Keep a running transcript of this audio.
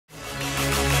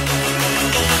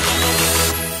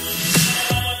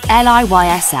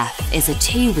LIYSF is a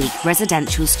 2-week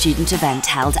residential student event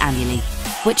held annually,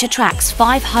 which attracts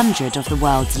 500 of the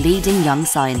world's leading young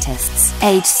scientists,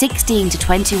 aged 16 to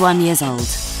 21 years old,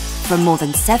 from more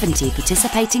than 70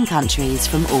 participating countries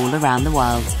from all around the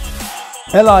world.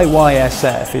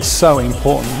 LIYSF is so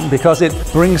important because it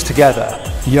brings together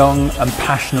young and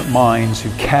passionate minds who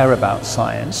care about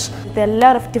science. There are a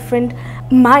lot of different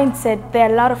mindsets, there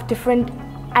are a lot of different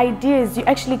ideas. You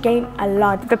actually gain a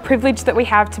lot. The privilege that we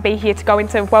have to be here, to go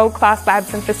into world-class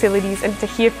labs and facilities and to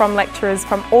hear from lecturers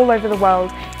from all over the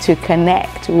world. To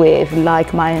connect with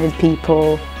like-minded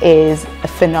people is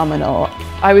phenomenal.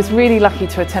 I was really lucky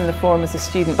to attend the forum as a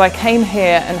student. I came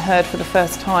here and heard for the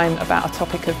first time about a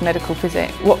topic of medical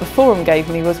physics. What the forum gave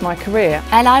me was my career.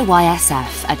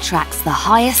 LIYSF attracts the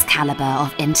highest calibre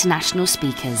of international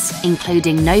speakers,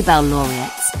 including Nobel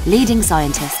laureates, leading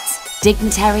scientists,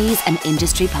 dignitaries and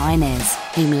industry pioneers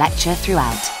whom lecture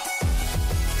throughout.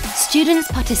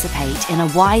 Students participate in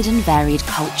a wide and varied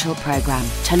cultural programme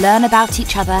to learn about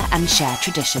each other and share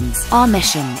traditions. Our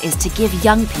mission is to give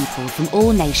young people from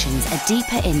all nations a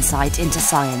deeper insight into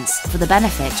science for the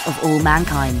benefit of all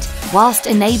mankind, whilst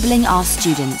enabling our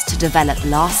students to develop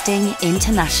lasting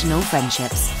international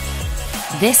friendships.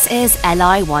 This is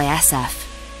LIYSF.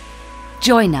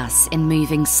 Join us in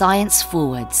moving science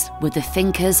forwards with the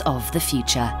thinkers of the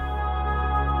future.